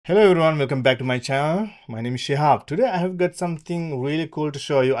Hello everyone, welcome back to my channel. My name is Shihab. Today I have got something really cool to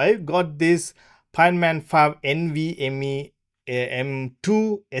show you. I got this Pironman 5 NVMe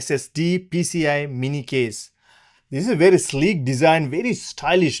M.2 SSD PCIe mini case. This is a very sleek design, very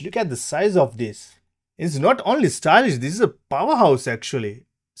stylish. Look at the size of this. It's not only stylish, this is a powerhouse actually.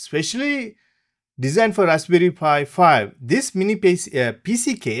 Especially designed for Raspberry Pi 5. This mini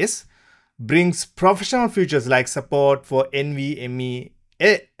PC case brings professional features like support for NVMe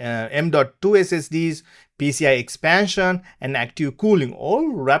M.2 SSDs, PCI expansion, and active cooling,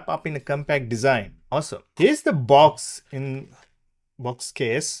 all wrapped up in a compact design. Awesome. Here's the box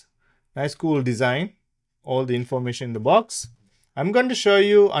case. Nice cool design. All the information in the box. I'm going to show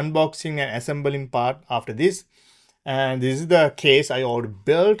you unboxing and assembling part after this. And this is the case I already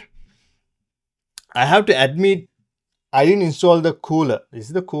built. I have to admit, I didn't install the cooler. This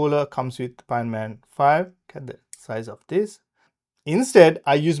is the cooler, comes with Pironman 5. Look at the size of this. Instead,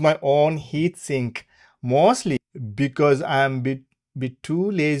 I use my own heatsink, mostly because I'm a bit too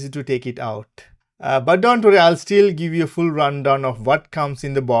lazy to take it out. But don't worry, I'll still give you a full rundown of what comes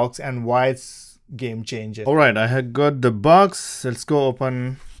in the box and why it's game changer. Alright, I have got the box. Let's go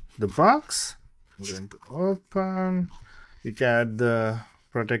open the box. I'm going to open. We got the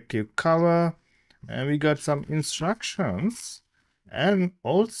protective cover and we got some instructions and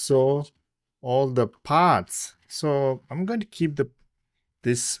also all the parts. So I'm going to keep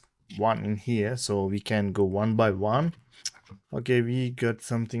this one in here so we can go one by one. Okay, we got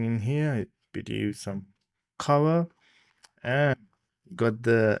something in here. It gives some cover and got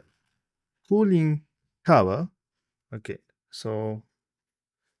the cooling cover. Okay, so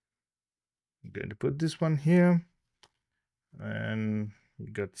I'm going to put this one here, and we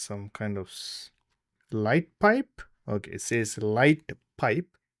got some kind of light pipe. Okay, it says light pipe.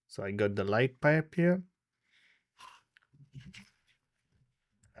 So I got the light pipe here.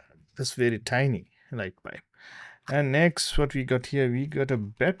 That's very tiny light pipe. And next, what we got here, we got a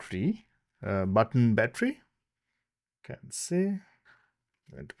battery, button battery. Can see. I'm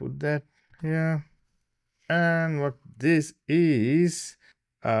going to put that here. And what this is,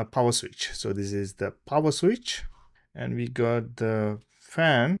 power switch. So this is the power switch. And we got the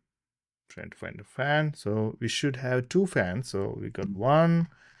fan. Trying to find a fan. So we should have two fans. So we got one.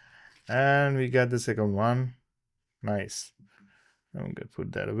 And we got the second one. Nice. I'm going to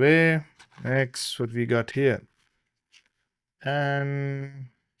put that away. Next, what we got here. And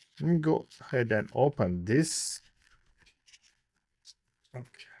let me go ahead and open this. Okay,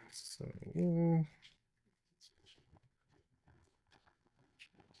 so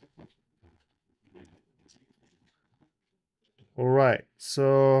all right,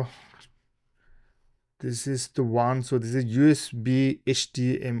 so this is the one. So this is USB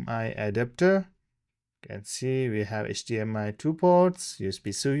HDMI adapter. You can see we have HDMI 2 ports,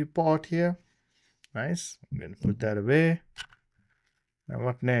 USB-C port here. Nice. I'm going to put that away. Now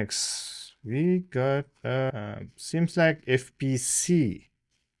what next? We got seems like FPC.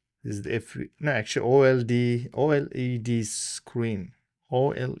 This is the OLED screen.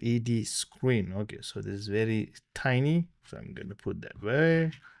 OLED screen. Okay, so this is very tiny. So I'm going to put that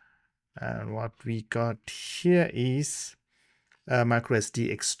away. And what we got here is a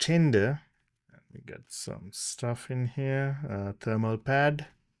MicroSD Extender. We got some stuff in here, thermal pad,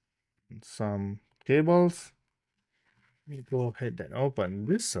 and some cables. We go ahead and open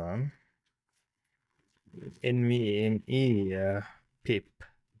this one. NVMe PIP.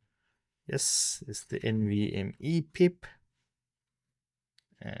 Yes, it's the NVMe PIP.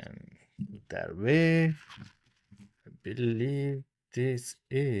 And that way, I believe this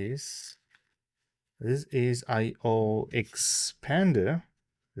is I/O expander.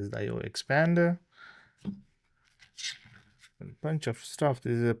 This is the I/O expander. A bunch of stuff.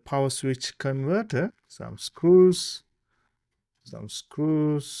 This is a power switch converter. Some screws. A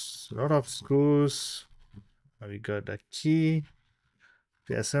lot of screws. We got a key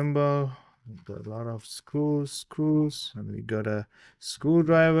to assemble. We got a lot of screws, and we got a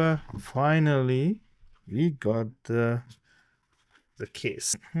screwdriver. Finally, we got the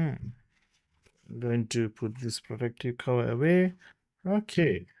case. I'm going to put this protective cover away.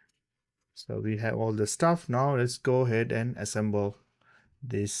 Okay, so we have all the stuff. Now let's go ahead and assemble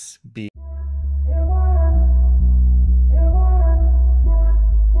this beam.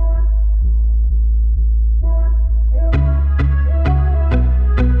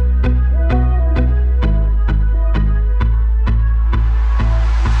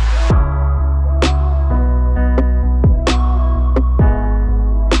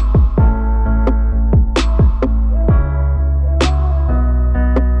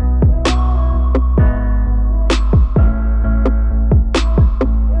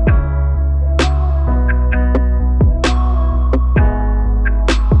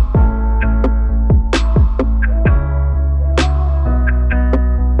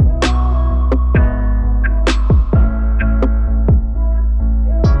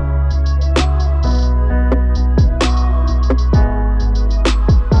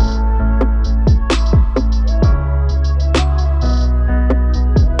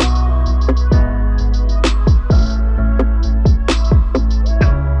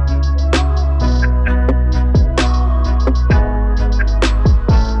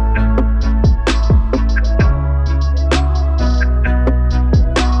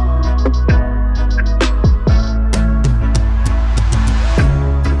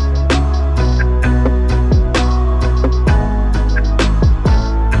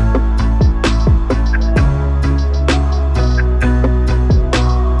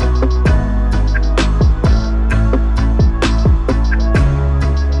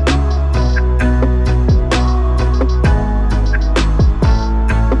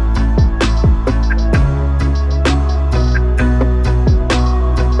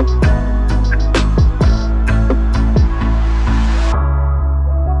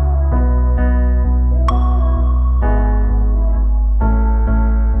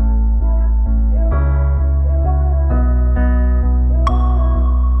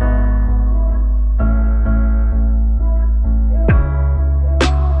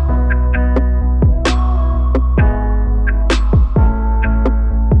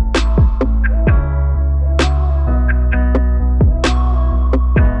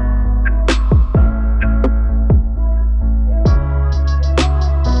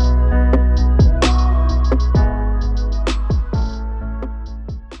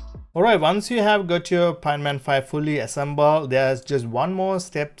 Alright, once you have got your Pironman 5 fully assembled, there's just one more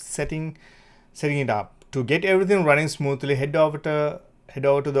step, setting it up. To get everything running smoothly, head over to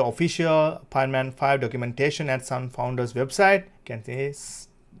the official Pironman 5 documentation at SunFounder's website. You can say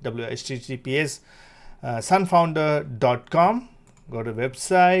https sunfounder.com. Go to the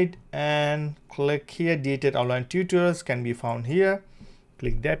website and click here. Detailed online tutorials can be found here.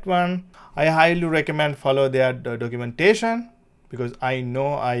 Click that one. I highly recommend follow their documentation, because I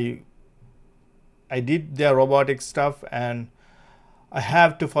know I did their robotic stuff and I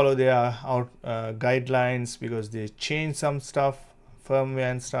have to follow their guidelines, because they change some stuff, firmware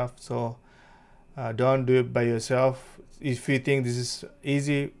and stuff. So don't do it by yourself. If you think this is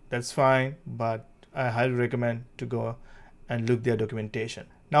easy, that's fine, but I highly recommend to go and look their documentation.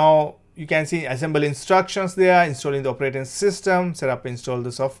 Now you can see assemble instructions there, installing the operating system, set up, install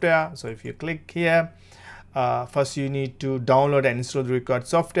the software. So if you click here, first you need to download and install the required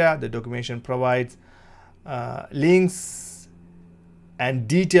software. The documentation provides links and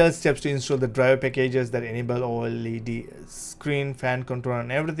detailed steps to install the driver packages that enable OLED screen, fan control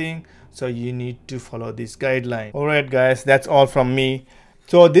and everything. So you need to follow this guideline. Alright guys, that's all from me.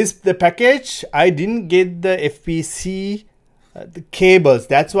 So the package, I didn't get the FPC the cables,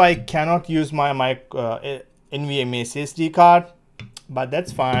 that's why I cannot use my NVMe SSD card, but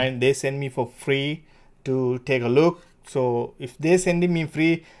that's fine. They send me for free to take a look. So if they're sending me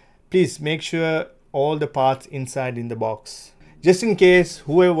free, please make sure all the parts inside in the box. Just in case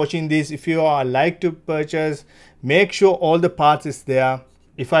whoever watching this, if you are like to purchase, make sure all the parts is there.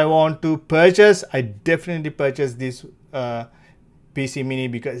 If I want to purchase, I definitely purchase this PC Mini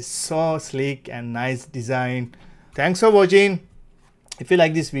because it's so sleek and nice design. Thanks for watching. If you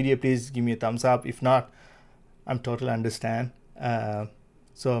like this video, please give me a thumbs up. If not, I'm totally understand.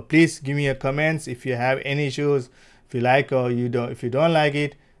 So please give me a comments if you have any issues, if you like or you don't. If you don't like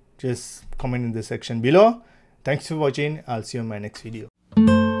it, just comment in the section below. Thanks for watching. I'll see you in my next video.